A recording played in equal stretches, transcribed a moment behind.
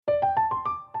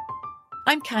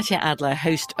I'm Katya Adler,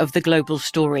 host of The Global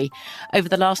Story. Over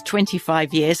the last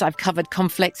 25 years, I've covered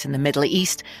conflicts in the Middle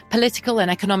East, political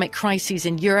and economic crises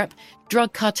in Europe,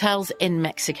 drug cartels in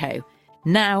Mexico.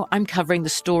 Now I'm covering the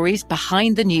stories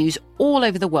behind the news all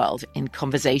over the world in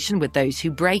conversation with those who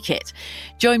break it.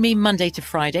 Join me Monday to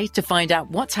Friday to find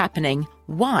out what's happening,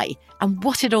 why, and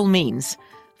what it all means.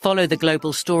 Follow The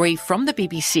Global Story from the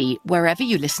BBC wherever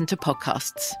you listen to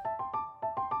podcasts.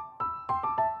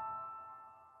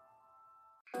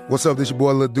 What's up, this your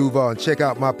boy Lil Duval, and check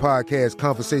out my podcast,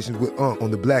 Conversations with Unc,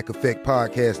 on the Black Effect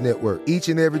Podcast Network. Each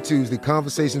and every Tuesday,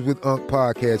 Conversations with Unc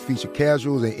podcast feature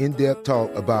casual and in-depth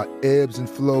talk about ebbs and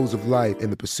flows of life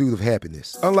and the pursuit of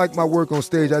happiness. Unlike my work on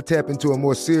stage, I tap into a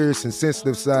more serious and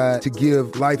sensitive side to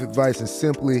give life advice and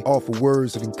simply offer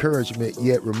words of encouragement,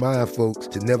 yet remind folks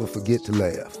to never forget to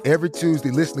laugh. Every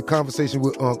Tuesday, listen to Conversation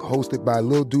with Unc, hosted by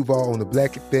Lil Duval on the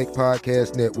Black Effect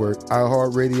Podcast Network,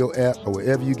 iHeartRadio app, or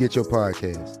wherever you get your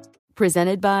podcasts.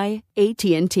 Presented by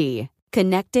AT&T.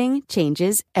 Connecting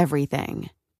changes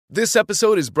everything. This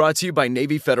episode is brought to you by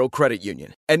Navy Federal Credit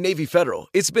Union. At Navy Federal,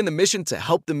 it's been the mission to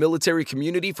help the military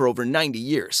community for over 90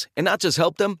 years. And not just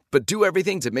help them, but do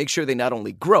everything to make sure they not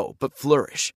only grow, but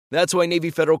flourish. That's why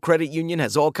Navy Federal Credit Union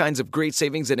has all kinds of great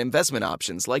savings and investment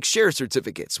options like share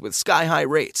certificates with sky-high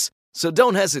rates. So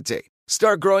don't hesitate.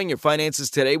 Start growing your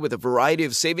finances today with a variety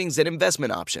of savings and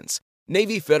investment options.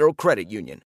 Navy Federal Credit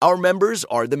Union. Our members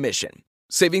are the mission.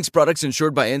 Savings products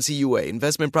insured by NCUA.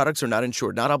 Investment products are not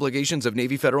insured, not obligations of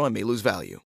Navy Federal and may lose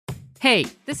value. Hey,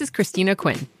 this is Christina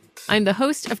Quinn. I'm the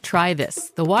host of Try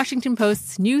This, the Washington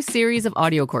Post's new series of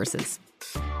audio courses.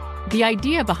 The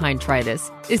idea behind Try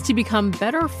This is to become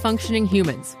better functioning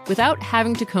humans without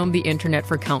having to comb the internet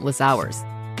for countless hours.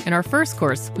 In our first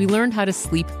course, we learned how to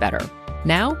sleep better.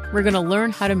 Now, we're going to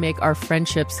learn how to make our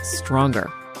friendships stronger.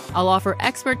 I'll offer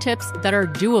expert tips that are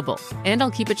doable, and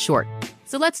I'll keep it short.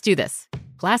 So let's do this.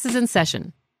 Class is in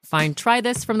session. Find Try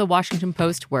This from the Washington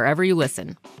Post wherever you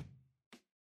listen.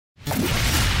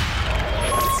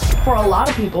 For a lot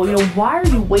of people, why are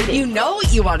you waiting? You know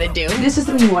what you want to do. This is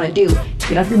something you want to do.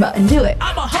 Get off your butt and do it.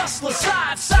 I'm a hustler,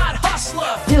 side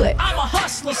hustler. Do it. I'm a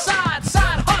hustler, side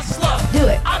hustler. Do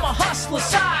it. I'm a hustler,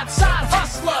 side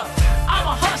hustler. I'm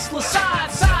a hustler, side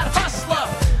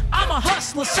hustler. I'm a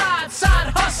hustler, side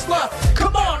hustler.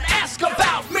 Come on, ask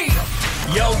about me.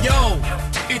 Yo,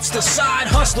 it's the Side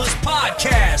Hustlers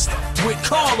Podcast with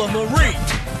Carla Marie.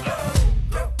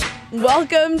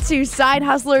 Welcome to Side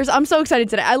Hustlers. I'm so excited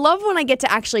today. I love when I get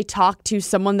to actually talk to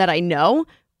someone that I know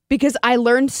because I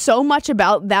learned so much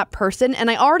about that person, and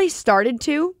I already started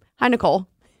to. Hi, Nicole.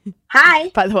 Hi.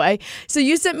 By the way. So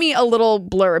you sent me a little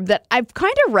blurb that I've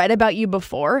kind of read about you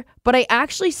before, but I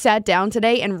actually sat down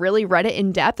today and really read it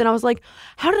in depth. And I was like,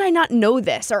 how did I not know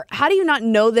this? Or how do you not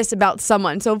know this about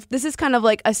someone? So this is kind of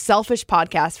like a selfish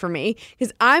podcast for me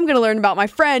because I'm going to learn about my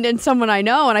friend and someone I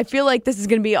know. And I feel like this is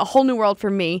going to be a whole new world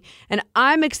for me. And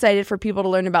I'm excited for people to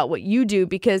learn about what you do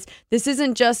because this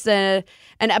isn't just an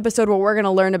episode where we're going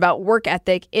to learn about work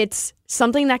ethic. It's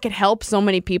something that could help so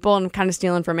many people. And I'm kind of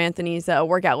stealing from Anthony's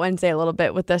Workout Wednesday a little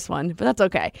bit with this one, but that's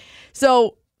okay.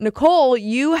 So, Nicole,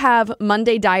 you have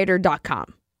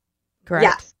MondayDieter.com, correct?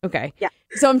 Yes. Okay. Yeah.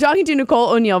 So I'm talking to Nicole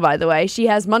O'Neill, by the way. She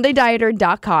has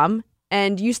MondayDieter.com,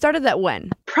 and you started that when?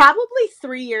 Probably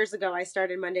 3 years ago, I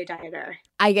started Monday Dieter.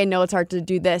 I know it's hard to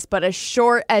do this, but as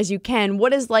short as you can,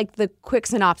 what is like the quick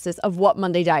synopsis of what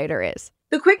Monday Dieter is?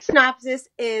 The quick synopsis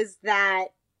is that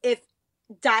if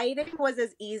dieting was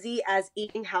as easy as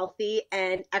eating healthy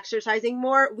and exercising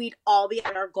more, we'd all be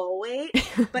at our goal weight,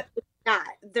 but it's not.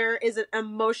 There is an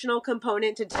emotional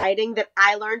component to dieting that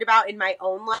I learned about in my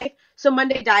own life. So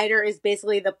Monday Dieter is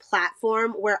basically the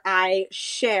platform where I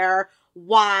share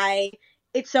why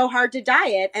it's so hard to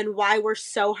diet and why we're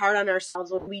so hard on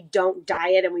ourselves when we don't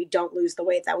diet and we don't lose the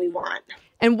weight that we want.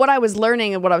 And what I was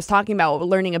learning and what I was talking about,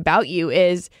 learning about you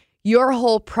is your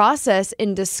whole process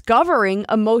in discovering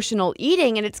emotional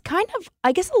eating. And it's kind of,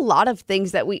 I guess, a lot of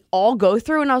things that we all go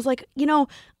through. And I was like,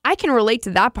 I can relate to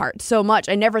that part so much.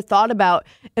 I never thought about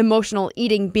emotional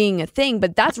eating being a thing,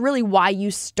 but that's really why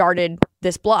you started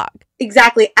this blog.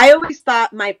 Exactly. I always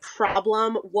thought my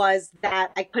problem was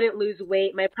that I couldn't lose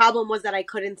weight. My problem was that I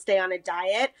couldn't stay on a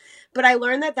diet. But I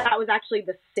learned that that was actually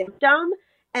the symptom.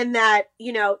 And that,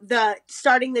 the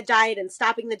starting the diet and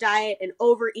stopping the diet and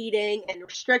overeating and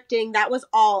restricting, that was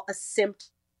all a symptom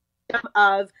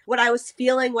of what I was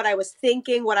feeling, what I was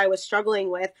thinking, what I was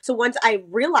struggling with. So once I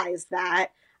realized that,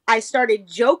 I started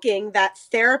joking that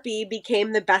therapy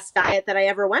became the best diet that I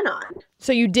ever went on.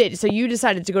 So you did. So you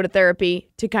decided to go to therapy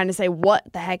to kind of say,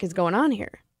 what the heck is going on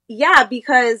here? Yeah,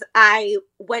 because I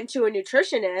went to a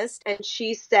nutritionist and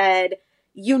she said,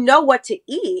 you know what to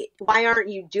eat. Why aren't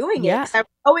you doing it? Yeah. 'Cause I would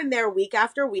go in there week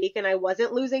after week and I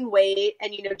wasn't losing weight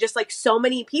and, just like so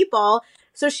many people.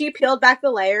 So she peeled back the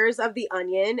layers of the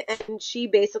onion and she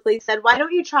basically said, why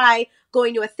don't you try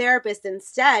going to a therapist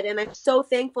instead? And I'm so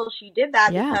thankful she did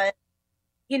that because,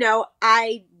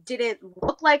 I didn't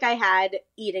look like I had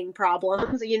eating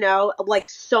problems, like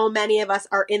so many of us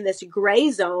are in this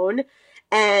gray zone.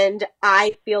 And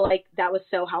I feel like that was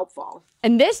so helpful.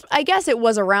 And this, I guess it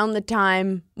was around the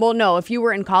time, well, no, if you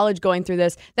were in college going through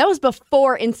this, that was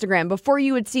before Instagram, before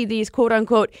you would see these quote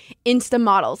unquote Insta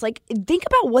models. Like, think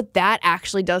about what that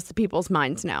actually does to people's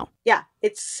minds now. Yeah,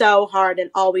 it's so hard.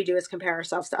 And all we do is compare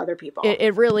ourselves to other people.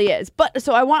 It really is. But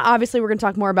so obviously, we're going to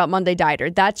talk more about Monday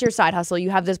Dieter. That's your side hustle. You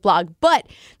have this blog, but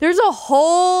there's a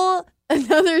whole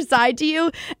another side to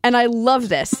you. And I love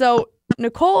this. So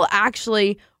Nicole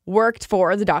actually worked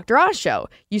for the Dr. Oz show.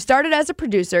 You started as a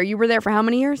producer. You were there for how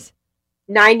many years?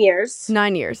 9 years.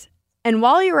 9 years. And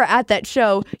while you were at that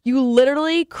show, you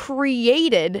literally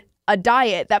created a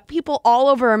diet that people all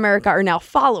over America are now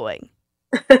following.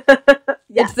 Yes.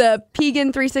 It's the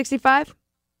Pegan 365?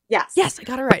 Yes. Yes, I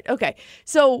got it right. Okay.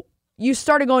 So you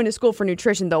started going to school for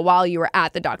nutrition, though, while you were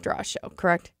at the Dr. Oz show,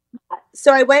 correct?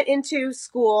 So I went into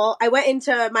school. I went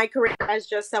into my career as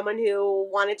just someone who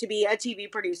wanted to be a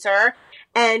TV producer.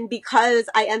 And because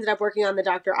I ended up working on the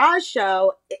Dr. Oz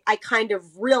show, I kind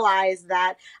of realized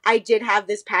that I did have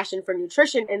this passion for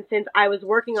nutrition. And since I was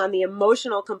working on the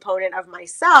emotional component of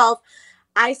myself,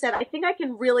 I said, I think I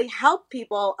can really help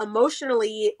people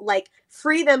emotionally, like,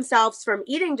 free themselves from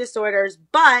eating disorders,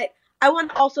 but I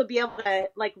want to also be able to,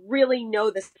 like, really know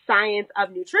the science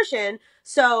of nutrition.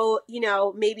 So,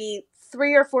 maybe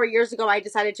 3 or 4 years ago, I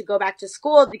decided to go back to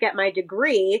school to get my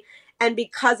degree. And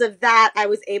because of that, I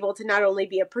was able to not only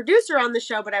be a producer on the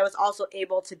show, but I was also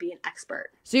able to be an expert.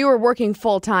 So you were working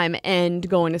full time and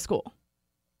going to school?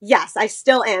 Yes, I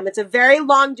still am. It's a very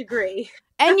long degree.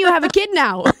 And you have a kid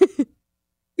now.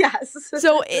 Yes.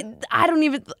 So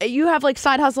you have like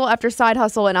side hustle after side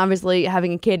hustle, and obviously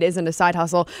having a kid isn't a side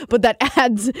hustle, but that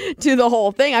adds to the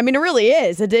whole thing. I mean, it really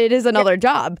is. It is another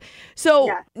job.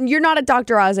 So You're not at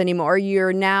Dr. Oz anymore.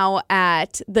 You're now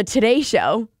at the Today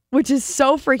Show, which is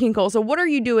so freaking cool. So what are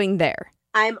you doing there?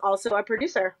 I'm also a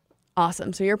producer.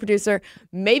 Awesome. So you're a producer.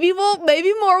 Maybe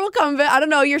more will come of it. I don't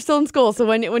know. You're still in school. So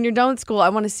when you're done with school, I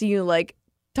want to see you like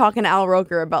talking to Al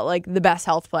Roker about like the best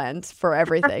health plans for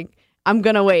everything. I'm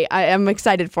going to wait. I am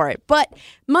excited for it. But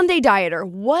Monday Dieter,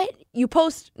 you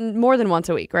post more than once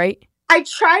a week, right? I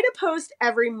try to post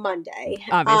every Monday.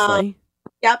 Obviously.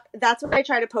 Yep. That's what I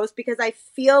try to post because I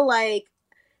feel like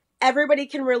everybody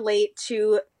can relate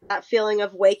to that feeling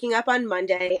of waking up on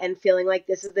Monday and feeling like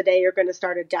this is the day you're going to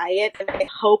start a diet. And I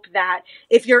hope that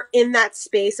if you're in that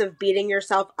space of beating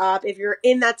yourself up, if you're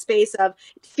in that space of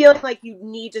feeling like you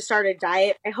need to start a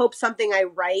diet, I hope something I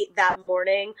write that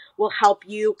morning will help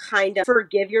you kind of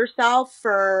forgive yourself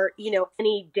for,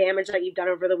 any damage that you've done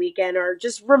over the weekend, or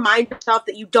just remind yourself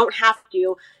that you don't have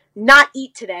to not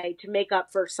eat today to make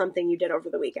up for something you did over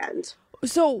the weekend.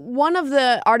 So one of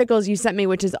the articles you sent me,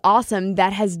 which is awesome,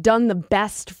 that has done the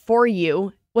best for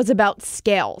you was about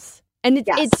scales. And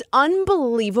it's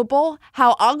unbelievable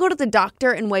how I'll go to the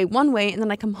doctor and weigh one way, and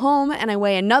then I come home and I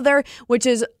weigh another, which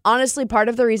is honestly part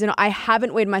of the reason I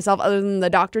haven't weighed myself other than the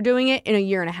doctor doing it in a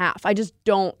year and a half. I just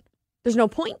don't. There's no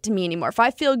point to me anymore. If I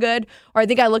feel good or I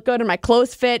think I look good and my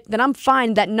clothes fit, then I'm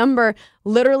fine. That number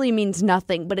literally means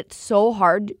nothing, but it's so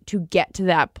hard to get to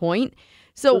that point.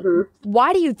 So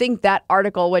why do you think that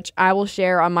article, which I will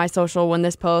share on my social when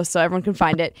this posts so everyone can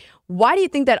find it, why do you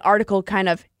think that article kind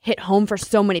of hit home for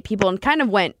so many people and kind of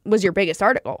was your biggest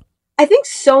article? I think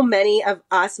so many of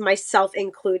us, myself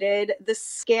included, the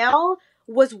scale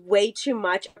was way too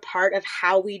much a part of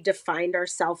how we defined our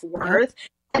self-worth. Yeah.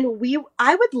 And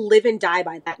I would live and die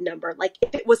by that number. Like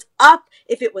if it was up,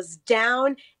 if it was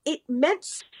down, it meant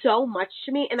so much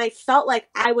to me. And I felt like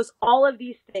I was all of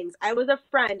these things. I was a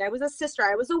friend, I was a sister,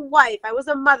 I was a wife, I was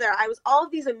a mother, I was all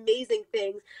of these amazing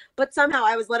things. But somehow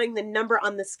I was letting the number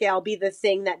on the scale be the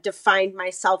thing that defined my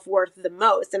self-worth the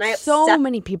most. And so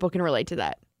many people can relate to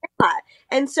that. Yeah.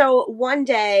 And so one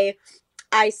day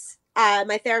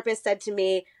my therapist said to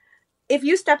me, if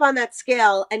you step on that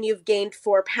scale and you've gained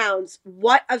 4 pounds,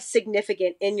 what of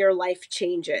significant in your life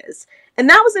changes? And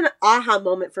that was an aha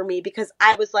moment for me because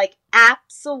I was like,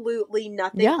 absolutely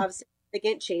nothing of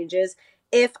significant changes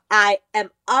if I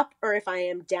am up or if I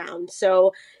am down.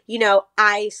 So,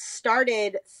 I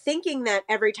started thinking that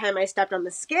every time I stepped on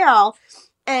the scale.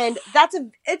 And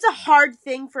it's a hard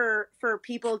thing for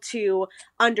people to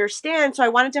understand. So I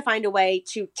wanted to find a way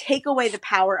to take away the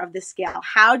power of the scale.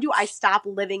 How do I stop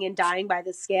living and dying by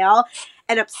the scale?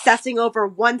 and obsessing over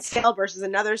one scale versus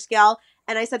another scale.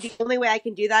 And I said, the only way I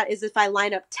can do that is if I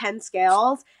line up 10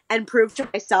 scales and prove to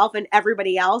myself and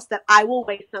everybody else that I will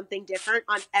weigh something different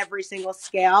on every single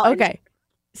scale. Okay.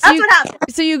 That's what happened.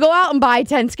 So you go out and buy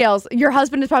 10 scales. Your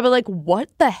husband is probably like, what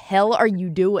the hell are you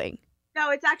doing?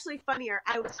 No, it's actually funnier.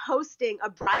 I was hosting a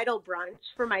bridal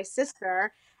brunch for my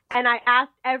sister, and I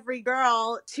asked every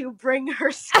girl to bring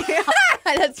her scale.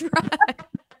 That's right.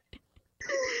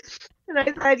 And I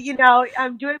said,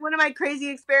 I'm doing one of my crazy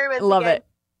experiments. Love again. it.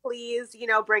 Please,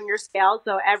 bring your scales.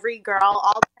 So every girl,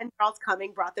 all 10 girls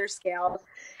coming, brought their scales.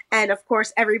 And of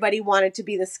course, everybody wanted to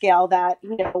be the scale that,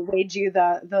 weighed you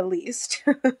the least.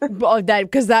 Well,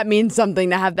 because that means something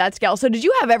to have that scale. So did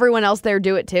you have everyone else there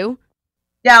do it too?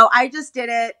 No, I just did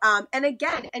it.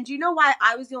 And do you know why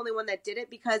I was the only one that did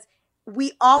it? Because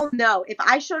we all know if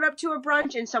I showed up to a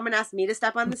brunch and someone asked me to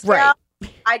step on the scale,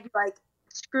 right. I'd be like,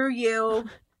 screw you,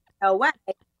 no way.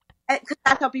 Because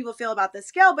that's how people feel about the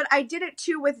scale. But I did it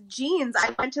too with jeans.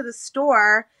 I went to the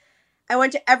store. I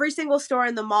went to every single store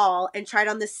in the mall and tried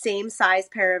on the same size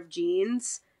pair of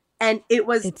jeans. And it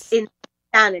was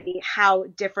insanity how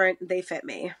different they fit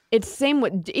me. It's same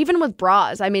even with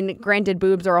bras. I mean, granted,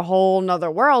 boobs are a whole nother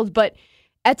world, but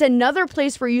it's another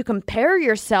place where you compare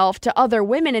yourself to other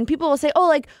women. And people will say, oh,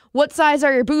 like, what size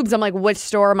are your boobs? I'm like, which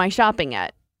store am I shopping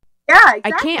at? Yeah,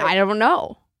 exactly. I don't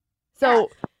know. So... Yeah.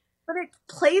 But it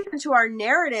plays into our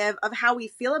narrative of how we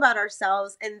feel about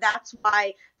ourselves. And that's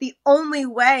why the only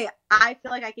way I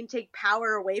feel like I can take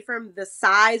power away from the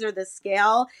size or the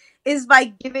scale is by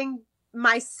giving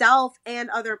myself and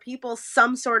other people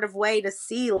some sort of way to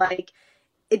see, like,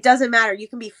 it doesn't matter. You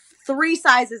can be 3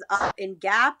 sizes up in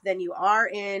Gap than you are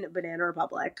in Banana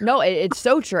Republic. No, it's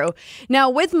so true. Now,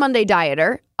 with Monday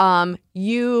Dieter,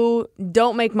 you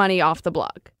don't make money off the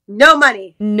blog. No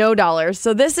money. No dollars.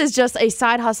 So this is just a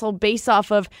side hustle based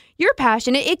off of your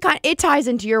passion. It ties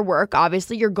into your work.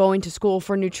 Obviously, you're going to school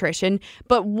for nutrition.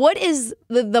 But what is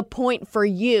the point for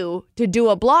you to do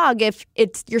a blog if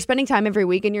you're spending time every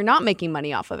week and you're not making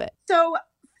money off of it? So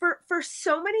for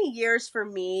so many years for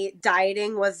me,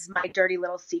 dieting was my dirty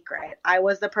little secret. I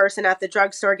was the person at the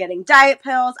drugstore getting diet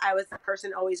pills. I was the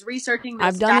person always researching this.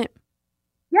 I've done it.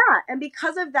 Yeah. And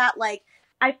because of that, like,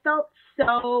 I felt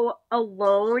so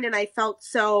alone and I felt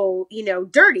so,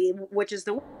 dirty, which is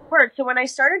the word. So when I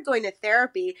started going to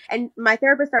therapy and my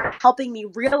therapist started helping me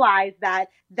realize that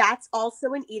that's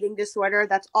also an eating disorder,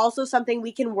 that's also something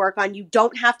we can work on. You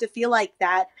don't have to feel like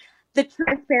that. The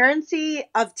transparency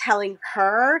of telling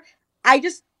her, I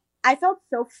felt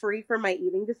so free from my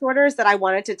eating disorders that I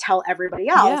wanted to tell everybody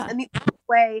else. Yeah. And the only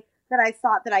way that I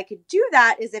thought that I could do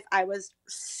that is if I was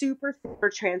super, super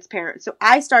transparent. So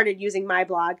I started using my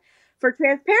blog for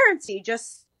transparency,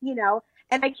 just,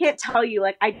 and I can't tell you,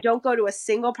 like, I don't go to a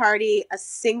single party, a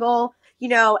single,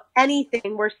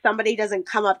 anything where somebody doesn't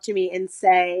come up to me and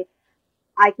say,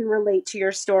 I can relate to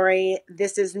your story.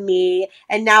 This is me.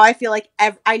 And now I feel like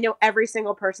I know every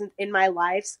single person in my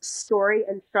life's story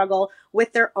and struggle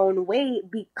with their own weight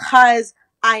because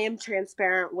I am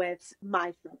transparent with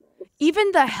my struggles.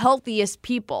 Even the healthiest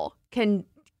people can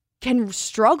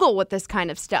struggle with this kind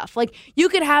of stuff. Like, you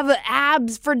could have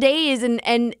abs for days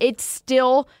and it's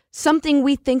still something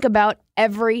we think about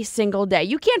every single day.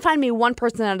 You can't find me one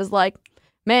person that is like,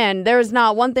 man, there's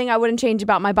not one thing I wouldn't change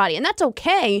about my body. And that's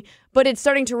okay, but it's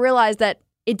starting to realize that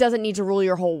it doesn't need to rule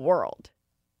your whole world.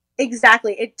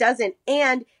 Exactly. It doesn't.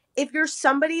 And if you're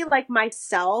somebody like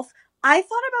myself, I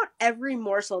thought about every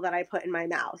morsel that I put in my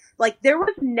mouth. Like, there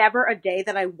was never a day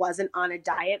that I wasn't on a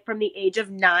diet from the age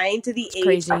of 9 to the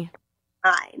age of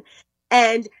 9.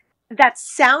 And that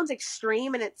sounds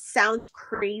extreme and it sounds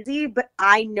crazy, but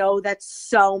I know that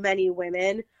so many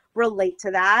women relate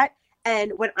to that.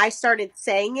 And when I started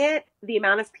saying it, the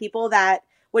amount of people that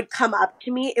would come up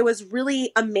to me, it was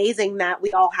really amazing that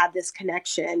we all had this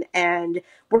connection and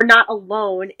we're not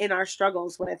alone in our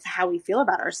struggles with how we feel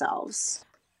about ourselves.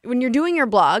 When you're doing your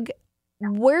blog,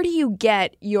 where do you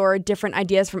get your different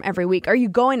ideas from every week? Are you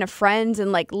going to friends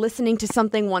and like listening to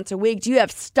something once a week? Do you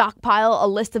have stockpile a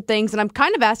list of things? And I'm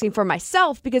kind of asking for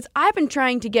myself because I've been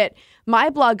trying to get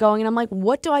my blog going and I'm like,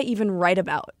 what do I even write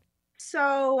about?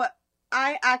 So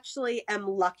I actually am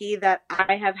lucky that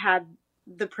I have had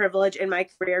the privilege in my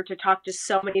career to talk to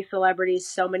so many celebrities,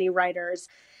 so many writers.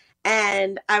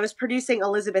 And I was producing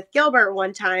Elizabeth Gilbert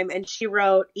one time and she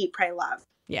wrote Eat, Pray, Love.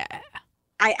 Yeah.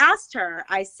 I asked her,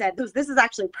 I said, this is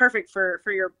actually perfect for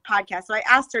your podcast. So I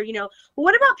asked her,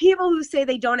 what about people who say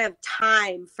they don't have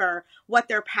time for what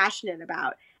they're passionate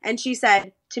about? And she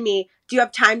said to me, do you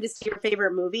have time to see your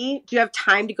favorite movie? Do you have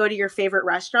time to go to your favorite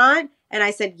restaurant? And I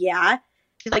said, yeah.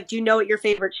 She's like, do you know what your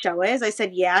favorite show is? I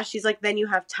said, yeah. She's like, then you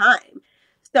have time.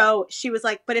 So she was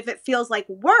like, but if it feels like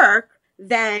work,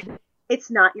 then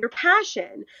it's not your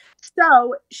passion.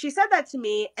 So she said that to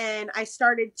me, and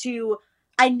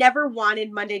I never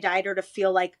wanted Monday Dieter to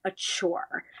feel like a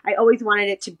chore. I always wanted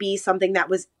it to be something that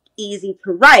was easy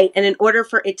to write. And in order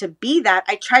for it to be that,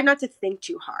 I tried not to think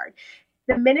too hard.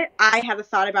 The minute I had a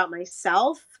thought about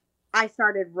myself, I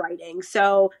started writing.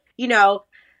 So,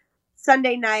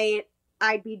 Sunday night,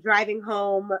 I'd be driving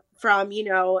home from,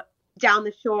 down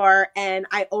the shore, and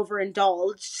I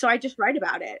overindulged. So I just write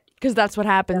about it. Because that's what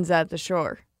happens at the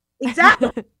shore.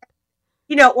 Exactly.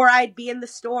 Or I'd be in the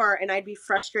store and I'd be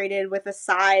frustrated with a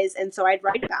size, and so I'd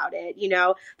write about it.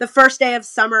 The first day of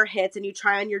summer hits and you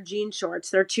try on your jean shorts.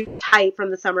 They're too tight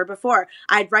from the summer before.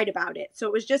 I'd write about it. So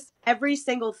it was just every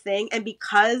single thing. And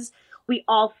because we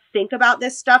all think about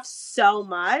this stuff so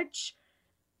much,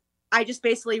 I just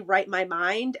basically write my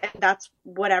mind, and that's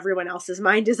what everyone else's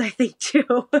mind is, I think,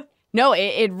 too. No,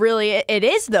 it really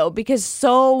is, though, because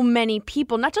so many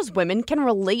people, not just women, can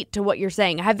relate to what you're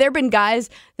saying. Have there been guys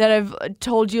that have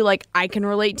told you, like, I can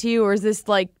relate to you, or is this,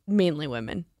 like, mainly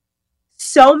women?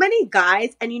 So many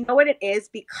guys, and you know what it is?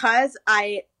 Because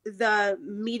the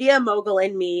media mogul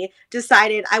in me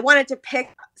decided I wanted to pick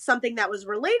something that was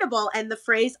relatable, and the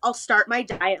phrase, I'll start my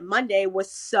diet Monday,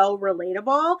 was so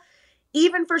relatable,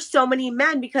 even for so many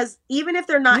men, because even if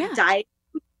they're not dieting,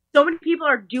 so many people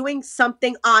are doing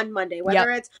something on Monday, whether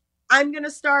it's, I'm going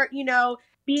to start,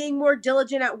 being more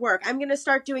diligent at work. I'm going to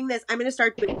start doing this. I'm going to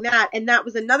start doing that. And that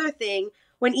was another thing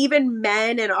when even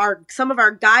men and some of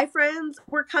our guy friends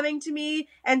were coming to me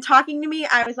and talking to me.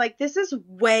 I was like, this is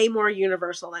way more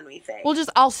universal than we think. Well,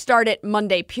 I'll start it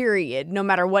Monday, period. No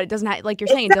matter what. It doesn't have, like you're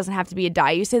saying, it doesn't have to be a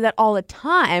diet. You say that all the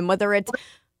time, whether it's,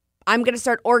 I'm going to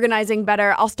start organizing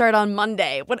better. I'll start on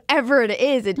Monday. Whatever it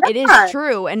is, it is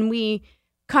true. And we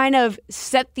kind of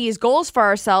set these goals for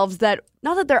ourselves that,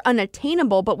 not that they're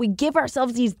unattainable, but we give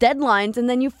ourselves these deadlines and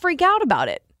then you freak out about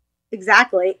it.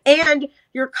 Exactly. And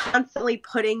you're constantly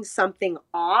putting something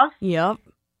off. Yep.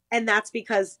 And that's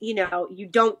because, you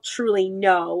don't truly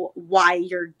know why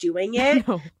you're doing it.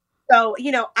 No. So,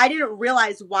 I didn't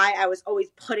realize why I was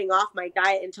always putting off my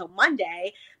diet until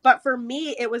Monday. But for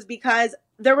me, it was because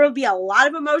there would be a lot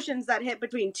of emotions that hit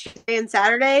between Tuesday and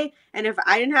Saturday. And if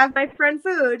I didn't have my friend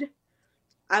food,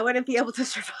 I wouldn't be able to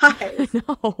survive.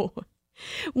 No.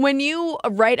 When you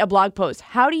write a blog post,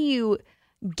 how do you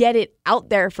get it out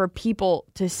there for people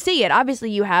to see it?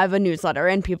 Obviously, you have a newsletter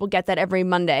and people get that every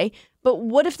Monday. But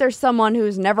what if there's someone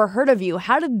who's never heard of you?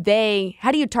 How do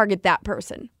you target that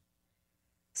person?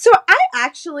 So I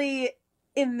actually,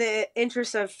 in the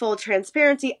interest of full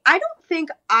transparency, I don't think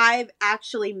I've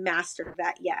actually mastered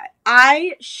that yet.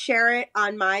 I share it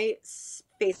on my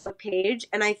Facebook page,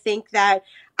 and I think that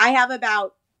I have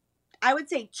about, I would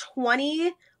say,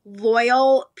 20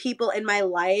 loyal people in my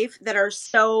life that are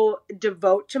so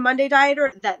devout to Monday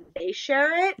Dieter that they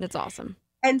share it. That's awesome.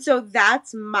 And so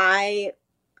that's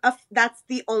that's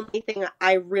the only thing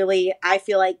I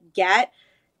feel like get.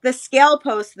 The scale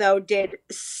post, though, did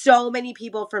so many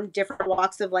people from different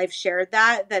walks of life shared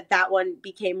that one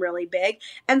became really big.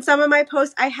 And some of my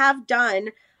posts I have done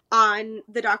on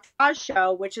the Dr. Oz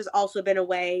show, which has also been a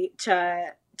way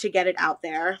to get it out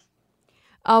there.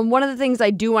 One of the things I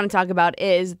do want to talk about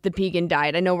is the Pegan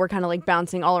diet. I know we're kind of like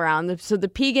bouncing all around. So the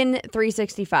Pegan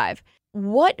 365,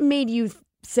 what made you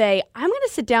say, I'm going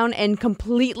to sit down and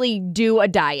completely do a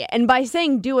diet? And by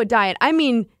saying do a diet, I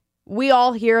mean, we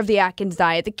all hear of the Atkins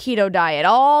diet, the keto diet,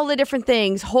 all the different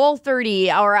things,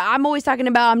 Whole30, or I'm always talking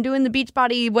about I'm doing the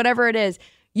Beachbody, whatever it is.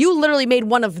 You literally made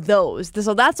one of those.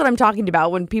 So that's what I'm talking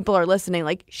about when people are listening.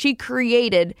 Like, she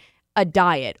created a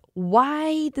diet.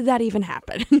 Why did that even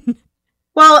happen?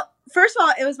 Well, first of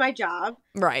all, it was my job.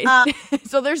 Right.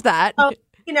 So there's that. So,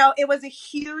 it was a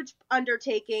huge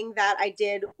undertaking that I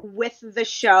did with the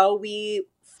show. We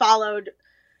followed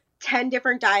 10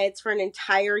 different diets for an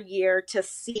entire year to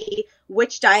see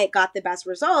which diet got the best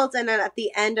results. And then at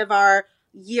the end of our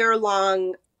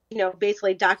year-long,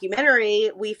 basically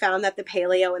documentary, we found that the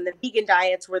paleo and the vegan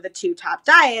diets were the two top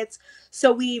diets.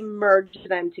 So we merged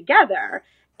them together.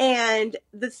 And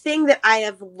the thing that I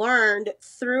have learned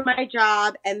through my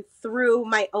job and through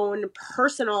my own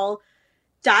personal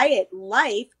diet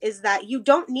life is that you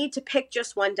don't need to pick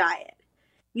just one diet.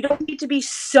 You don't need to be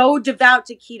so devout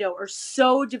to keto or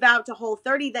so devout to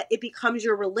Whole30 that it becomes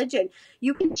your religion.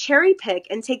 You can cherry pick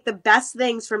and take the best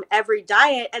things from every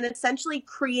diet and essentially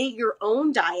create your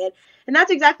own diet. And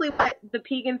that's exactly what the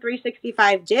Pegan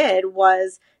 365 did,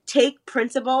 was take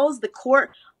principles,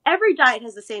 every diet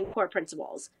has the same core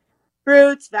principles: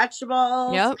 fruits,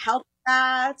 vegetables, healthy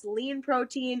fats, lean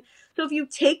protein. So if you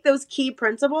take those key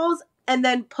principles and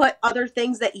then put other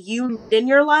things that you need in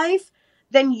your life,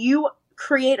 then you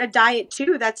create a diet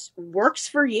too that works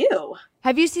for you.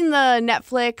 Have you seen the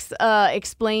Netflix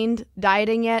explained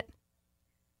dieting yet?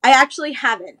 I actually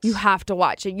haven't. You have to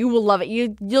watch it. You will love it.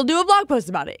 You'll do a blog post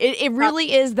about it. It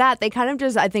really is that. They kind of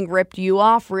just, I think, ripped you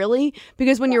off, really.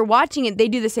 Because when you're watching it, they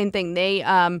do the same thing. They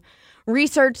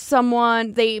research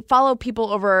someone. They follow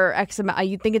people over X amount,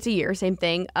 you think it's a year, same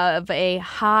thing, of a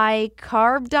low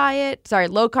carb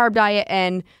diet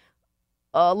and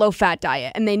low fat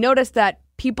diet. And they noticed that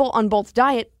people on both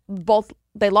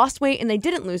they lost weight and they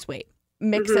didn't lose weight.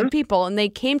 Mix of people, and they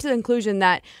came to the conclusion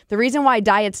that the reason why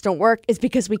diets don't work is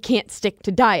because we can't stick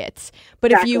to diets.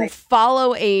 But if you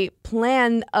follow a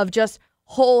plan of just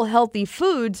whole healthy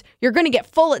foods, you're going to get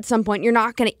full at some point. You're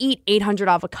not going to eat 800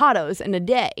 avocados in a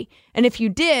day. And if you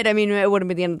did, I mean, it wouldn't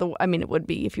be the end of it would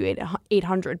be if you ate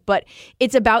 800, but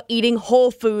it's about eating whole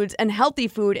foods and healthy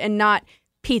food and not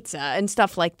pizza and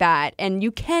stuff like that. And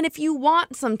you can if you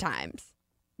want sometimes.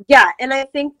 Yeah, and I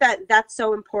think that that's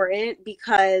so important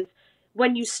because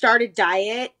when you start a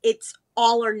diet, it's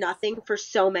all or nothing for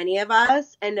so many of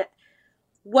us. And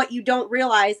what you don't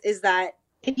realize is that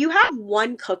if you have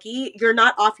one cookie, you're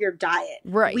not off your diet.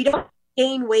 Right. We don't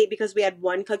gain weight because we had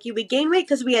one cookie. We gain weight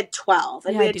because we had 12.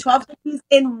 And we had 12 cookies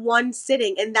in one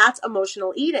sitting. And that's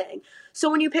emotional eating. So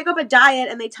when you pick up a diet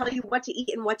and they tell you what to eat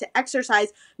and what to exercise,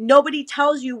 nobody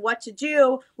tells you what to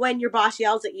do when your boss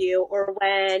yells at you or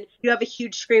when you have a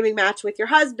huge screaming match with your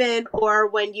husband or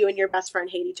when you and your best friend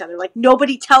hate each other. Like,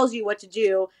 nobody tells you what to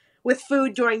do with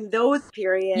food during those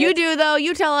periods. You do, though.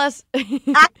 You tell us.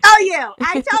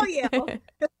 I tell you.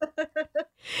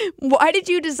 Why did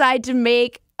you decide to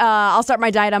make I'll Start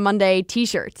My Diet on Monday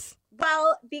t-shirts?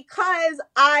 Well, because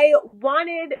I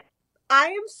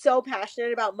am so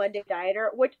passionate about Monday Dieter,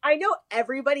 which I know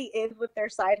everybody is with their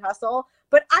side hustle,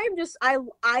 but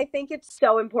I think it's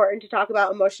so important to talk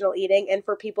about emotional eating and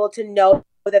for people to know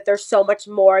that there's so much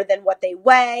more than what they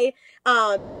weigh.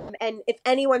 And if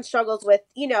anyone struggles with,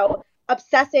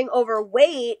 obsessing over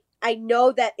weight, I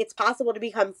know that it's possible to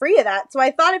become free of that. So I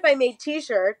thought if I made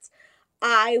t-shirts,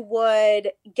 I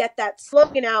would get that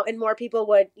slogan out and more people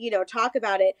would, talk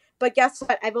about it. But guess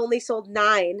what? I've only sold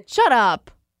 9. Shut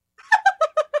up.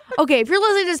 Okay, if you're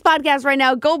listening to this podcast right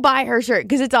now, go buy her shirt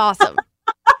because it's awesome.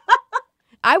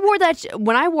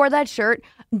 When I wore that shirt,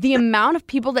 the amount of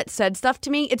people that said stuff to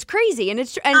me, it's crazy. And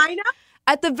I know.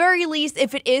 At the very least,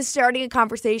 if it is starting a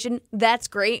conversation, that's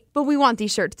great. But we want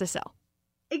these shirts to sell.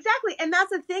 Exactly. And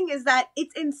that's the thing is that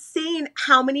it's insane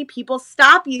how many people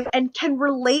stop you and can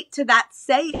relate to that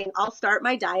saying, I'll start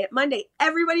my diet Monday.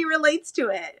 Everybody relates to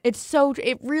it.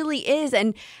 It really is.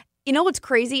 And you know what's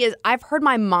crazy is I've heard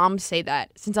my mom say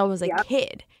that since I was a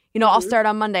kid. I'll start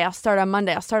on Monday. I'll start on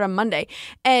Monday. I'll start on Monday.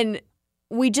 And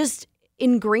we just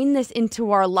ingrain this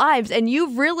into our lives. And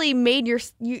you've really made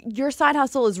your side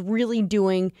hustle is really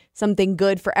doing something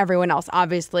good for everyone else.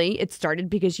 Obviously, it started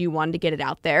because you wanted to get it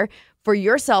out there for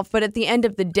yourself. But at the end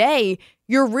of the day,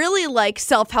 you're really like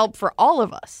self-help for all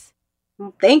of us.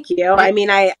 Thank you. I mean,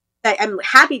 I'm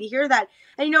happy to hear that.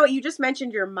 And you know what? You just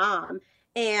mentioned your mom.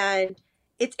 And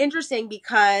it's interesting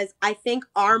because I think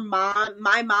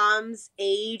my mom's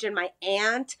age and my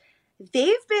aunt,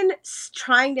 they've been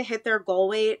trying to hit their goal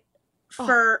weight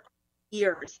for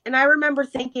years. And I remember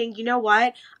thinking, you know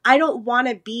what? I don't want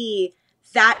to be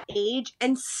that age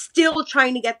and still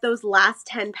trying to get those last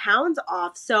 10 pounds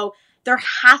off. So there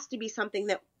has to be something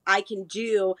that I can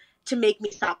do to make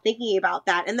me stop thinking about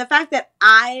that. And the fact that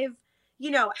I've,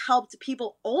 helped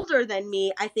people older than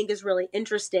me, I think is really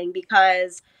interesting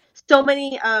because so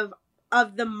many of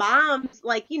the moms,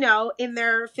 in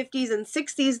their 50s and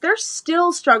 60s, they're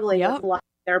still struggling with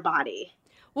their body.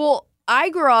 Well, I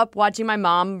grew up watching my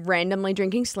mom randomly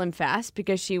drinking Slim Fast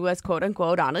because she was quote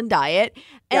unquote on a diet.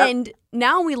 Yep. And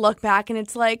now we look back and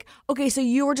it's like, okay, so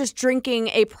you were just drinking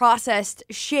a processed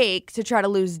shake to try to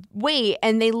lose weight.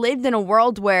 And they lived in a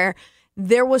world where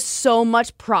there was so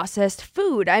much processed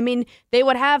food. I mean, they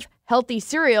would have healthy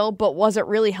cereal, but was it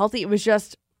really healthy? It was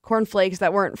just cornflakes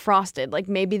that weren't frosted. Like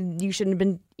maybe you shouldn't have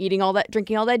been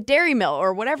drinking all that dairy milk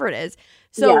or whatever it is.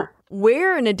 So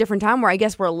we're in a different time where I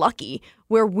guess we're lucky,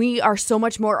 where we are so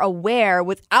much more aware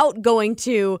without going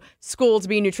to school to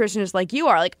be a nutritionist like you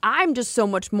are. Like I'm just so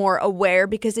much more aware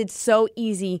because it's so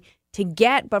easy to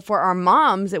get. But for our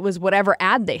moms, it was whatever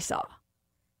ad they saw.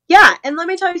 Yeah. And let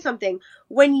me tell you something.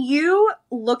 When you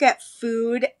look at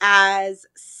food as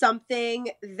something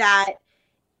that,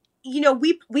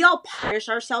 we all punish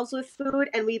ourselves with food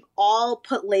and we've all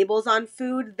put labels on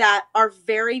food that are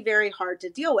very, very hard to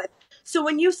deal with. So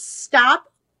when you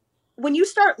stop when you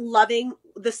start loving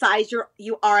the size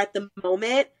you are at the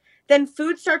moment, then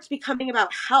food starts becoming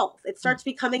about health. It starts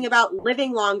becoming about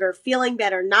living longer, feeling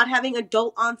better, not having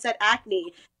adult onset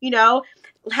acne,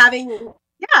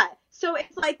 So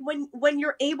it's like when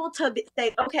you're able to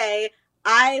say, okay,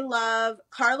 I love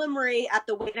Carla Marie at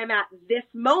the weight I'm at this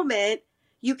moment,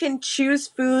 you can choose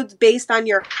foods based on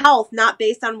your health, not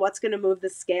based on what's going to move the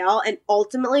scale. And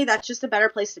ultimately, that's just a better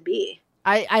place to be.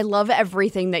 I love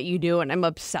everything that you do, and I'm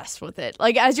obsessed with it.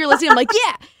 Like, as you're listening, I'm like,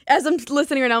 yeah. As I'm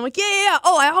listening right now, I'm like, yeah.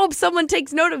 Oh, I hope someone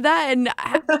takes note of that. And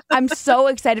I'm so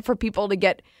excited for people to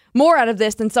get more out of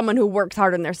this than someone who works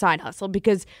hard on their side hustle,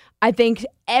 because I think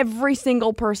every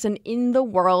single person in the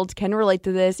world can relate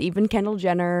to this, even Kendall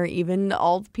Jenner, even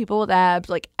all the people with abs,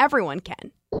 like everyone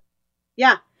can.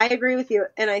 Yeah, I agree with you.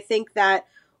 And I think that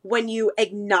when you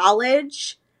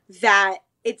acknowledge that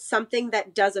it's something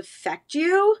that does affect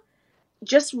you,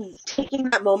 just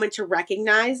taking that moment to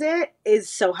recognize it is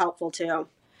so helpful too.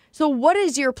 So what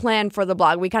is your plan for the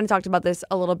blog? We kind of talked about this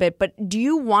a little bit, but do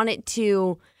you want it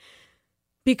to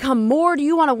become more? Do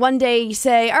you want to one day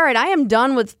say, all right, I am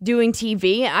done with doing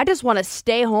TV. I just want to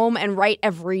stay home and write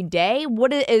every day?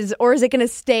 What it is, or is it going to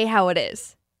stay how it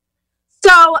is?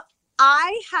 So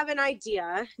I have an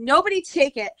idea. Nobody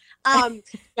take it.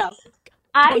 No,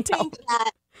 I think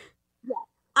that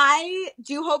I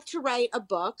do hope to write a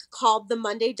book called The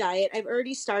Monday Diet. I've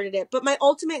already started it, but my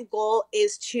ultimate goal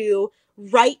is to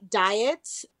write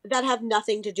diets that have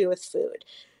nothing to do with food.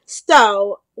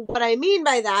 So what I mean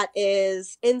by that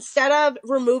is, instead of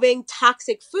removing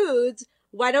toxic foods,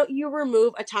 why don't you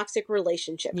remove a toxic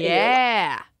relationship?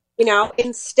 Yeah.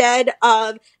 Instead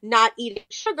of not eating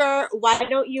sugar, why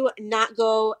don't you not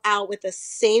go out with the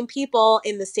same people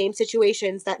in the same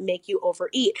situations that make you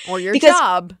overeat? Or your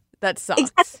job. That sucks.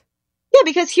 Exactly. Yeah,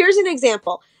 because here's an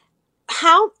example.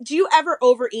 How do you ever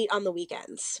overeat on the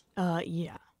weekends?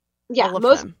 Yeah. Yeah, all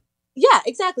of them. Yeah,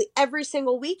 exactly. Every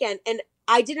single weekend. And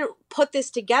I didn't put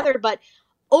this together, but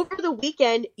over the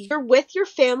weekend, you're with your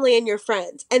family and your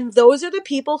friends. And those are the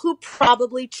people who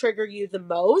probably trigger you the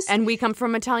most. And we come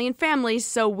from Italian families,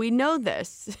 so we know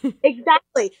this.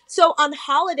 Exactly. So on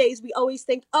holidays, we always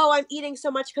think, oh, I'm eating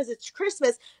so much because it's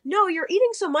Christmas. No, you're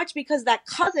eating so much because that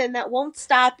cousin that won't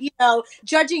stop,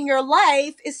 judging your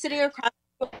life is sitting across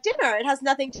dinner. It has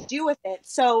nothing to do with it.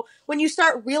 So when you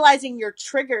start realizing your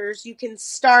triggers, you can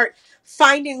start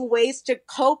finding ways to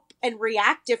cope and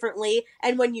react differently.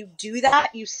 And when you do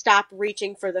that, you stop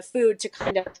reaching for the food to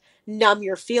kind of numb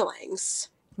your feelings.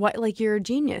 What? Like, you're a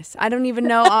genius. I don't even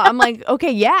know. I'm like,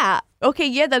 okay, yeah,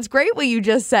 that's great what you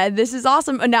just said. This is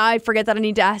awesome. And now I forget that I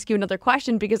need to ask you another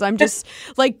question, because I'm just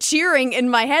like cheering in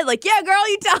my head, like, yeah, girl,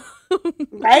 you tell.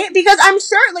 Right? Because I'm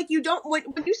sure, like, you don't, when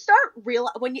you start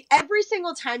every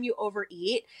single time you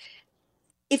overeat,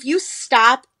 if you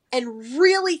stop and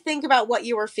really think about what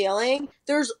you were feeling,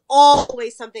 there's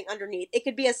always something underneath. It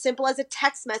could be as simple as a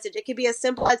text message. It could be as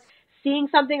simple as seeing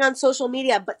something on social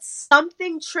media, but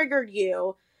something triggered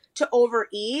you to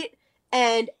overeat.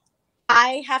 And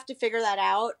I have to figure that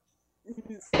out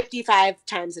 55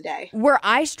 times a day. Where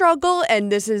I struggle, and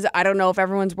this is, I don't know if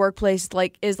everyone's workplace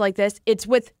is like this, it's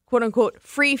with quote unquote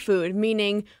free food,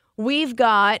 meaning we've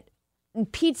got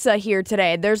pizza here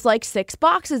today. There's like 6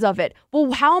 boxes of it.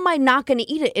 Well, how am I not going to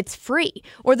eat it? It's free.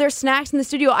 Or there's snacks in the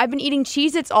studio. I've been eating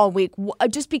Cheez-Its all week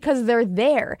just because they're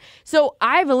there. So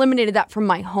I've eliminated that from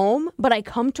my home, but I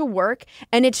come to work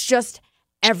and it's just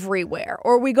everywhere.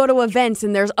 Or we go to events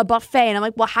and there's a buffet and I'm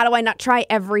like, well, how do I not try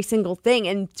every single thing?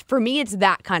 And for me, it's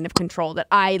that kind of control that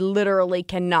I literally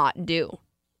cannot do.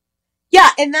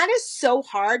 Yeah, and that is so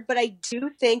hard, but I do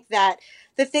think that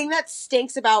the thing that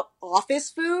stinks about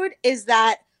office food is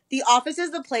that the office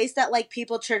is the place that, like,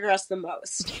 people trigger us the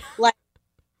most. Like,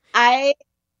 I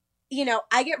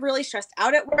get really stressed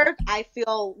out at work. I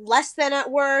feel less than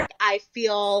at work. I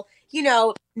feel,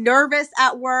 nervous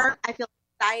at work. I feel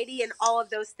anxiety, and all of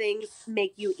those things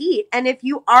make you eat. And if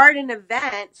you are at an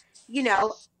event,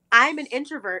 I'm an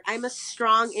introvert. I'm a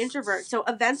strong introvert. So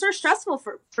events are stressful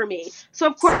for me. So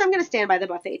of course I'm going to stand by the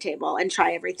buffet table and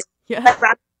try everything. Yeah. I'd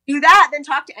rather do that than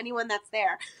talk to anyone that's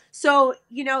there. So,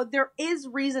 there is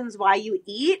reasons why you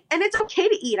eat, and it's okay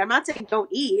to eat. I'm not saying don't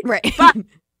eat. Right. But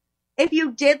if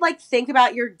you did think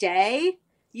about your day,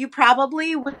 you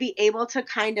probably would be able to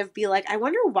kind of be like, I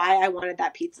wonder why I wanted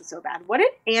that pizza so bad. What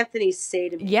did Anthony say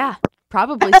to me? Yeah.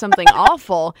 Probably something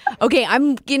awful. Okay,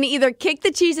 I'm going to either kick the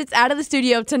Cheez-Its out of the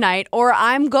studio tonight, or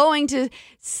I'm going to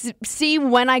see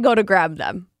when I go to grab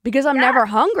them. Because I'm never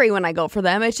hungry when I go for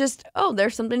them. It's just,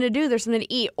 there's something to do. There's something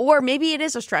to eat. Or maybe it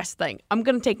is a stress thing. I'm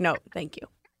going to take note. Thank you.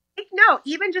 No,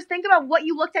 even just think about what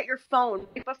you looked at your phone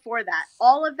right before that.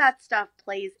 All of that stuff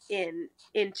plays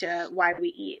into why we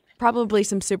eat. Probably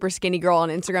some super skinny girl on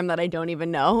Instagram that I don't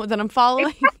even know that I'm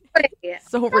following.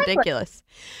 So ridiculous.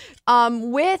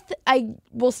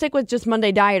 We'll stick with just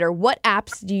Monday Dieter. What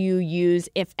apps do you use,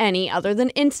 if any, other than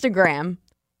Instagram,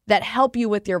 that help you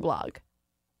with your blog?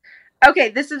 Okay,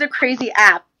 this is a crazy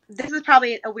app. This is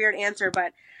probably a weird answer,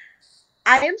 but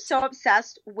I am so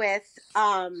obsessed with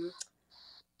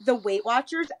the Weight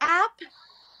Watchers app.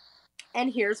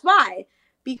 And here's why.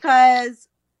 Because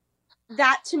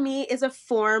that to me is a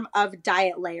form of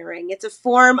diet layering. It's a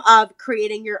form of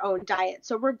creating your own diet.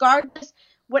 So regardless,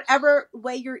 whatever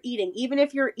way you're eating, even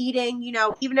if you're eating,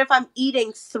 even if I'm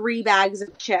eating 3 bags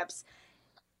of chips,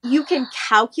 you can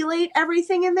calculate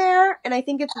everything in there. And I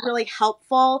think it's really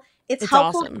helpful. It's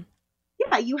helpful. Awesome.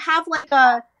 Yeah, you have like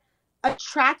a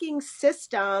tracking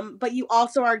system, but you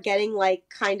also are getting like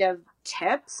kind of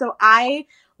tips. So I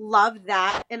love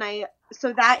that.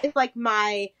 So that is like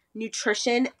my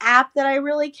nutrition app that I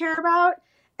really care about.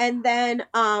 And then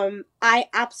I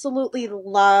absolutely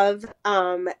love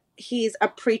he's a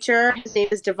preacher. His name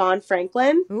is Devon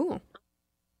Franklin. Ooh.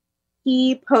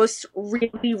 He posts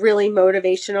really, really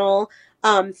motivational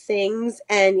things,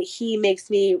 and he makes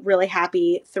me really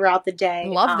happy throughout the day.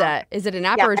 Love that. Is it an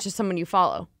app or it's just someone you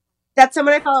follow? That's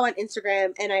someone I follow on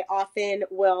Instagram, and I often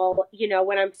will,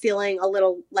 when I'm feeling a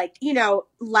little like,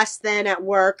 less than at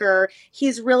work, or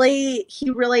he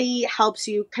really helps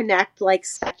you connect like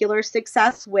secular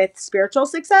success with spiritual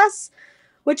success,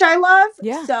 which I love.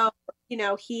 Yeah. So,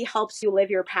 he helps you live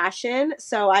your passion.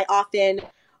 So I often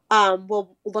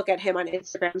will look at him on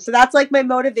Instagram. So that's like my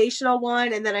motivational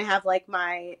one. And then I have like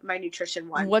my nutrition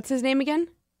one. What's his name again?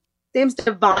 His name's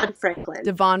Devon Franklin.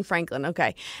 Devon Franklin.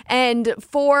 Okay. And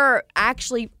for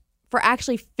actually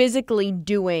physically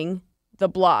doing the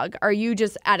blog, are you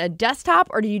just at a desktop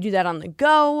or do you do that on the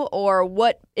go, or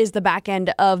what is the back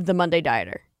end of the Monday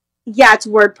Dieter? Yeah, it's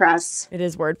WordPress. It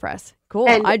is WordPress. Cool.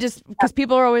 And because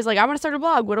people are always like, I want to start a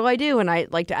blog. What do I do? And I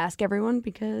like to ask everyone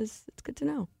because it's good to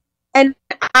know. And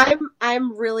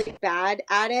I'm really bad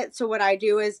at it. So what I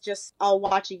do is I'll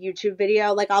watch a YouTube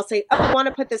video. Like I'll say, I want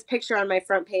to put this picture on my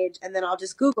front page. And then I'll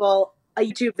just Google a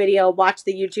YouTube video, watch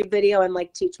the YouTube video, and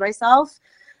like teach myself.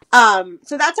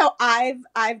 So that's how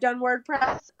I've done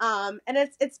WordPress. And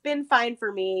it's been fine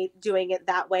for me doing it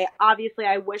that way. Obviously,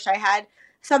 I wish I had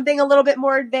something a little bit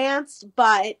more advanced,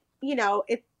 but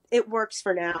it works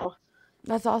for now.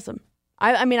 That's awesome.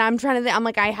 I mean, I'm trying to think. I'm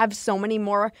like, I have so many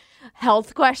more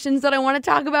health questions that I want to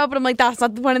talk about, but I'm like, that's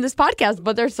not the point of this podcast.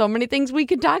 But there's so many things we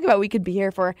could talk about. We could be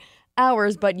here for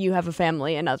hours, but you have a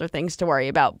family and other things to worry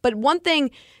about. But one thing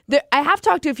that I have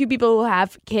talked to a few people who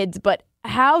have kids, but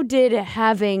how did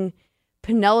having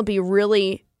Penelope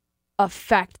really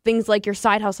affect things like your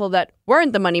side hustle that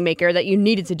weren't the moneymaker that you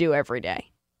needed to do every day?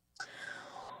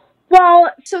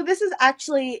 Well, so this is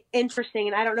actually interesting,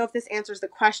 and I don't know if this answers the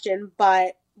question,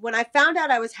 but when I found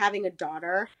out I was having a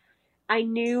daughter, I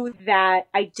knew that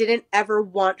I didn't ever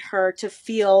want her to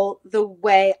feel the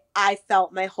way I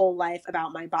felt my whole life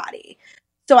about my body.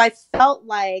 So I felt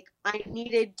like I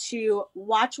needed to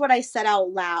watch what I said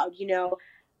out loud.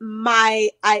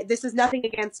 This is nothing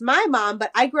against my mom,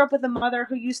 but I grew up with a mother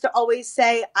who used to always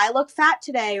say, I look fat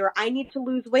today, or I need to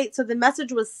lose weight. So the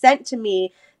message was sent to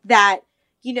me that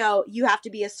you have to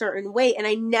be a certain weight. And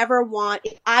I never want,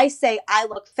 if I say I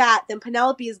look fat, then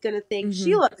Penelope is going to think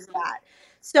she looks fat.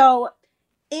 So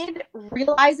in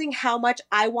realizing how much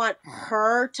I want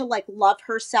her to like love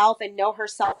herself and know her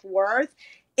self-worth,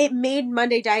 it made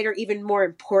Monday Dieter even more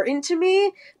important to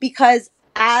me, because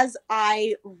as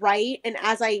I write and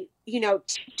as I,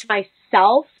 teach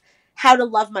myself how to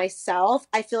love myself,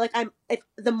 I feel like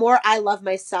the more I love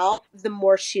myself, the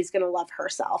more she's going to love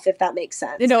herself, if that makes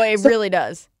sense. It really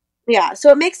does. Yeah.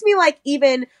 So it makes me like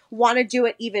even want to do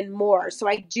it even more. So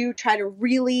I do try to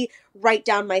really write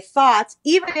down my thoughts,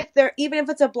 even if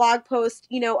it's a blog post,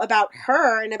 about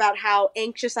her and about how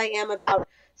anxious I am about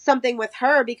something with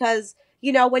her, because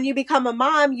when you become a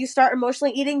mom, you start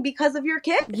emotionally eating because of your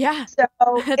kid. Yeah. So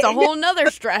it's a whole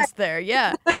nother stress there.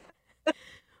 Yeah.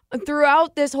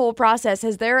 Throughout this whole process,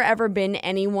 has there ever been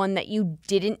anyone that you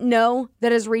didn't know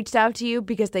that has reached out to you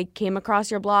because they came across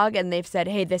your blog and they've said,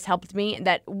 hey, this helped me,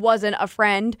 that wasn't a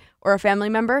friend or a family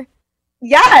member?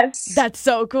 Yes. That's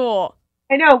so cool.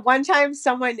 I know. One time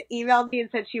someone emailed me and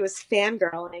said she was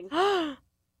fangirling.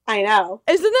 I know.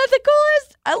 Isn't that the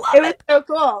coolest? I love it. It was so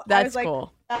cool. That's I was like,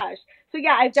 cool. Oh my gosh. So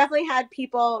yeah, I've definitely had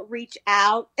people reach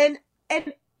out, and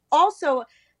also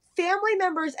family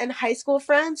members and high school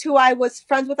friends who I was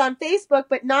friends with on Facebook,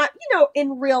 but not,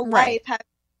 in real life, have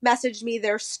messaged me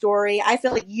their story. I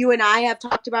feel like you and I have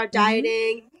talked about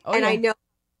dieting, and I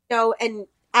know, and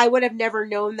I would have never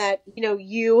known that,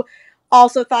 you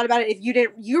also thought about it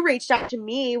if you reached out to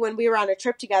me when we were on a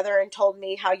trip together and told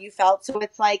me how you felt. So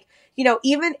it's like,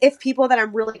 even if people that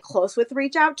I'm really close with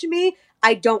reach out to me,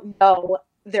 I don't know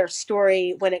their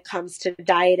story when it comes to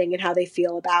dieting and how they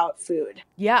feel about food.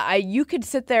 Yeah, you could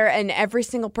sit there and every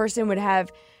single person would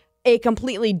have a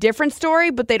completely different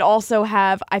story, but they'd also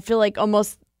have, I feel like,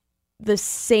 almost the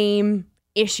same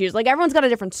issues. Like, everyone's got a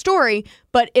different story,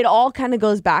 but it all kind of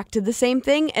goes back to the same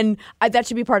thing. And that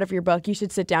should be part of your book. You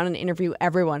should sit down and interview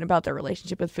everyone about their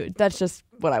relationship with food. That's just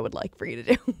what I would like for you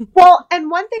to do. Well, and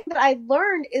one thing that I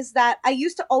learned is that I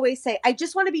used to always say, I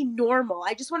just want to be normal.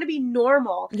 I just want to be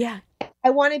normal. Yeah. I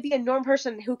want to be a normal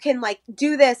person who can like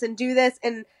do this and do this.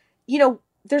 And,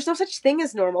 there's no such thing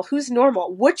as normal. Who's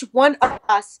normal? Which one of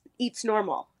us eats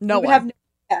normal? No one. Have no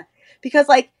idea. Because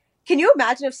can you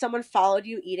imagine if someone followed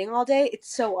you eating all day?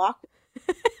 It's so awkward.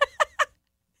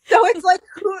 So it's like,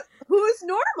 who's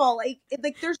normal? Like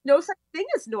there's no such thing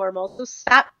as normal. So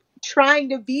stop trying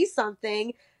to be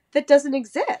something that doesn't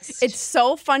exist. It's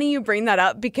so funny you bring that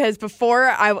up because before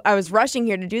I was rushing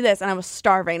here to do this and I was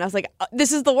starving. I was like,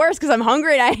 this is the worst because I'm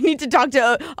hungry and I need to talk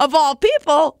to, of all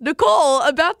people, Nicole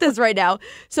about this right now.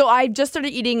 So I just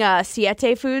started eating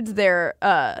Siete Foods. They're,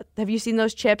 have you seen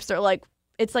those chips? They're like,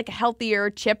 it's like a healthier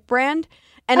chip brand.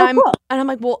 And cool. I'm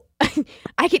like, well,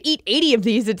 I could eat 80 of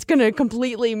these. It's going to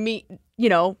completely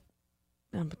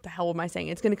what the hell am I saying?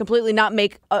 It's going to completely not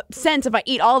make sense if I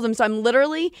eat all of them. So I'm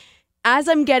literally, as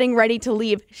I'm getting ready to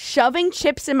leave, shoving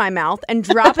chips in my mouth and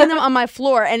dropping them on my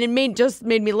floor. And it just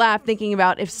made me laugh thinking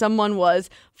about if someone was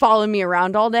following me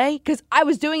around all day. Because I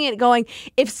was doing it going,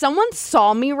 if someone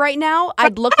saw me right now,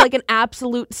 I'd look like an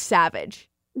absolute savage.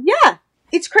 Yeah.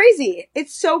 It's crazy.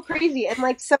 It's so crazy.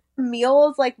 And some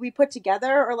meals we put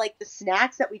together or the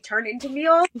snacks that we turn into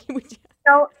meals,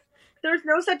 there's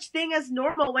no such thing as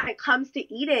normal when it comes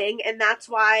to eating. And that's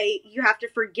why you have to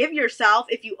forgive yourself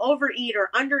if you overeat or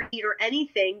undereat or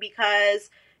anything because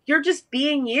you're just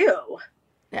being you.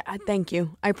 Yeah, thank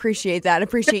you. I appreciate that. I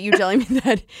appreciate you telling me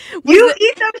that. Eat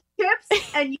those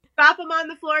chips and you drop them on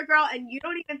the floor, girl, and you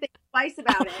don't even think twice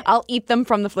about it. I'll eat them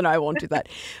from the floor. No, I won't do that.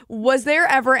 Was there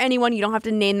ever anyone, you don't have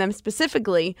to name them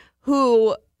specifically,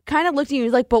 who kind of looked at you and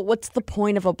was like, but what's the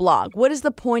point of a blog? What is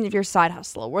the point of your side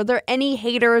hustle? Were there any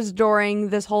haters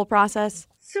during this whole process?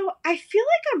 So I feel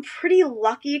like I'm pretty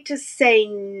lucky to say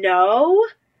no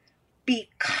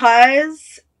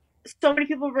because so many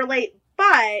people relate,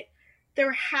 but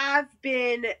there have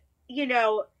been,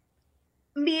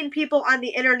 mean people on the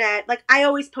internet. I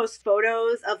always post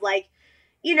photos of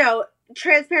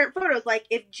transparent photos,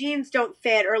 if jeans don't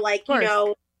fit or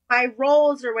my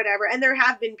rolls or whatever. And there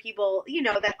have been people,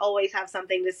 that always have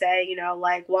something to say,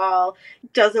 well,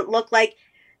 doesn't look like.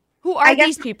 Who are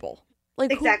these people?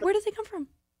 Exactly. Where do they come from?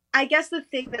 I guess the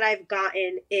thing that I've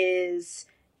gotten is,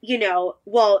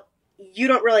 well, you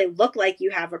don't really look like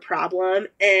you have a problem.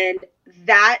 And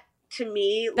that to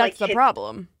me, that's the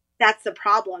problem. That's the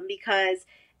problem because,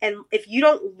 and if you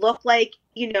don't look like,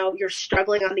 you're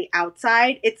struggling on the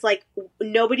outside, it's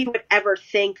nobody would ever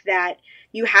think that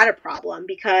you had a problem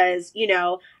because,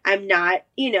 I'm not,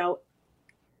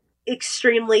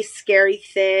 extremely scary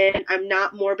thin. I'm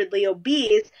not morbidly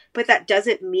obese, but that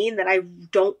doesn't mean that I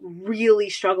don't really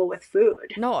struggle with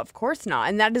food. No, of course not.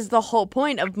 And that is the whole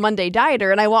point of Monday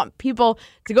Dieter. And I want people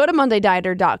to go to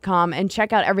mondaydieter.com and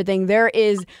check out everything.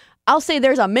 I'll say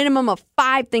there's a minimum of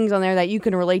 5 things on there that you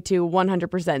can relate to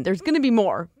 100%. There's going to be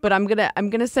more, but I'm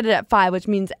going to set it at 5, which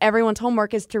means everyone's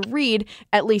homework is to read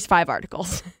at least 5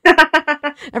 articles.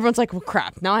 Everyone's like, well,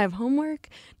 crap, now I have homework?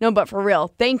 No, but for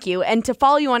real, thank you. And to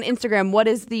follow you on Instagram, what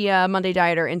is the Monday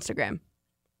Dieter Instagram?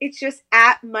 It's just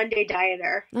at Monday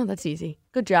Dieter. Oh, that's easy.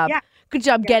 Good job. Yeah. Good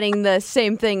job getting the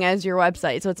same thing as your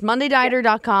website. So it's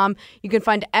mondaydieter.com. You can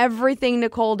find everything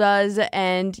Nicole does.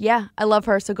 And yeah, I love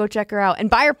her. So go check her out and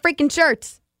buy her freaking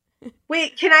shirts.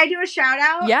 Wait, can I do a shout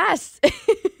out? Yes.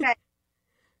 Okay.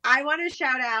 I want to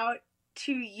shout out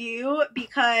to you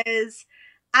because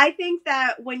I think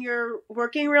that when you're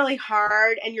working really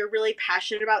hard and you're really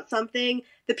passionate about something,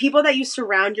 the people that you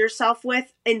surround yourself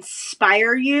with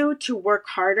inspire you to work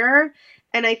harder.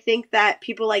 And I think that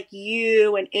people like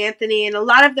you and Anthony and a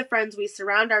lot of the friends we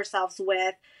surround ourselves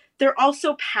with, they're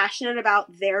also passionate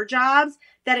about their jobs,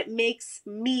 that it makes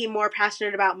me more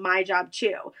passionate about my job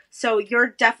too. So you're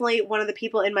definitely one of the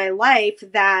people in my life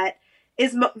that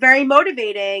is very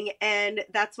motivating, and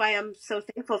that's why I'm so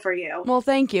thankful for you. Well,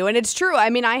 thank you. And it's true. I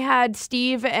mean, I had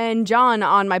Steve and John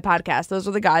on my podcast. Those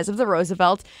are the guys of the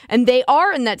Roosevelt, and they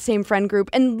are in that same friend group.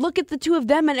 And look at the two of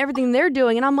them and everything they're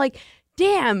doing. And I'm like,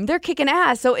 damn, they're kicking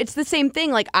ass. So it's the same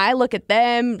thing. Like, I look at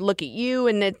them, look at you,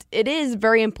 and it is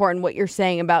very important what you're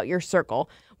saying about your circle,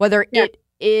 whether it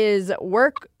is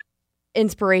work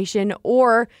inspiration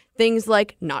or things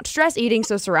like not stress eating.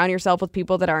 So surround yourself with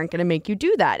people that aren't going to make you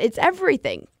do that. It's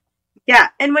everything. Yeah.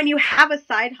 And when you have a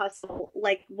side hustle,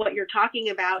 like what you're talking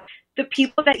about, the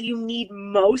people that you need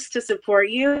most to support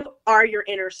you are your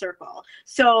inner circle.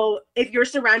 So if you're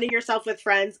surrounding yourself with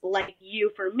friends like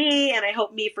you for me, and I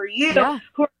hope me for you,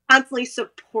 who are constantly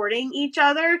supporting each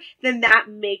other, then that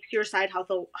makes your side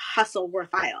hustle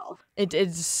worthwhile.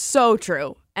 It's so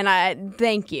true. And I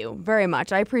thank you very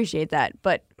much. I appreciate that.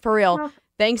 But for real,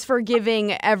 thanks for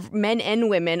giving men and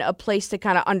women a place to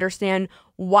kind of understand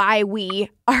why we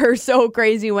are so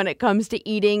crazy when it comes to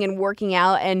eating and working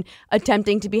out and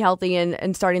attempting to be healthy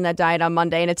and starting that diet on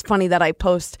Monday. And it's funny that I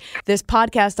post this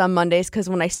podcast on Mondays because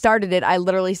when I started it, I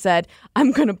literally said,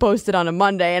 I'm going to post it on a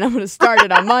Monday and I'm going to start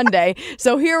it on Monday.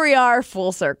 So here we are,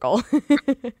 full circle.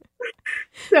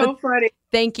 So funny.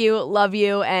 Thank you. Love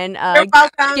you. And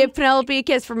give Penelope a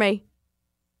kiss for me.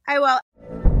 I will.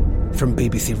 From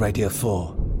BBC Radio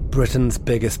 4, Britain's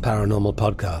biggest paranormal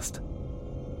podcast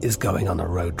is going on a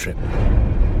road trip.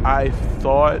 I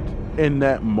thought in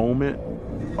that moment,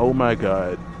 oh my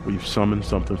God, we've summoned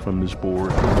something from this board.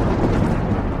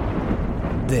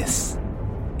 This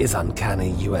is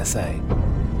Uncanny USA.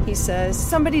 He says,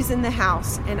 somebody's in the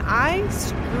house, and I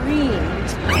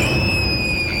screamed.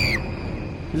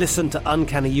 Listen to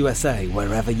Uncanny USA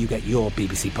wherever you get your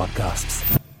BBC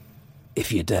podcasts,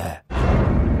 if you dare.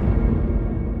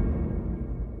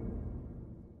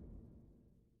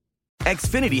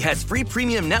 Xfinity has free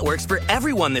premium networks for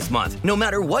everyone this month, no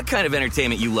matter what kind of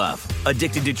entertainment you love.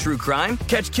 Addicted to true crime?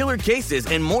 Catch killer cases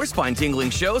and more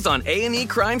spine-tingling shows on A&E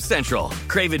Crime Central.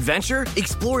 Crave adventure?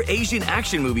 Explore Asian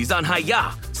action movies on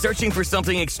Hi-YAH. Searching for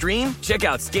something extreme? Check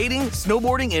out skating,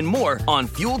 snowboarding, and more on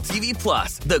Fuel TV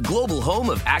Plus, the global home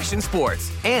of action sports.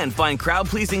 And find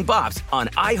crowd-pleasing bops on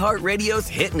iHeartRadio's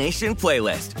Hit Nation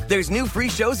playlist. There's new free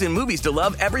shows and movies to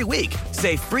love every week.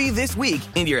 Say free this week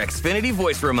in your Xfinity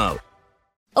voice remote.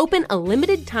 Open a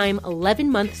limited-time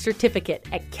 11-month certificate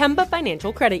at Kemba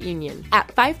Financial Credit Union. At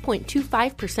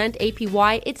 5.25%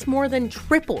 APY, it's more than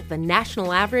triple the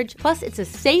national average, plus it's a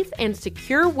safe and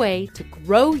secure way to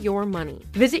grow your money.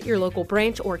 Visit your local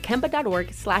branch or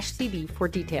kemba.org/CD for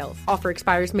details. Offer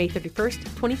expires May 31st,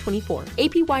 2024.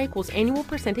 APY equals annual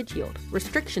percentage yield.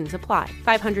 Restrictions apply.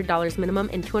 $500 minimum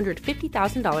and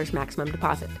 $250,000 maximum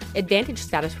deposit. Advantage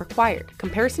status required.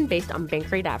 Comparison based on bank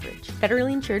rate average.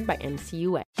 Federally insured by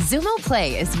NCUA. Xumo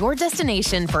Play is your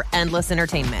destination for endless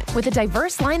entertainment. With a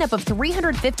diverse lineup of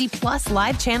 350 plus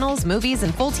live channels, movies,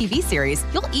 and full TV series,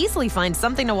 you'll easily find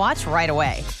something to watch right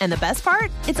away. And the best part?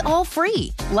 It's all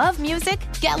free. Love music?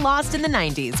 Get lost in the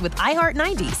 90s with iHeart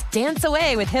 90s, dance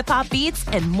away with hip-hop beats,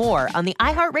 and more on the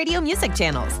iHeartRadio music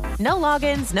channels. No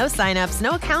logins, no signups,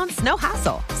 no accounts, no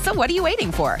hassle. So what are you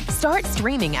waiting for? Start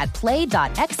streaming at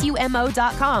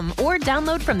play.xumo.com or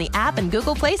download from the app and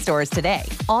Google Play stores today.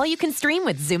 All you can stream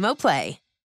with Xumo Play.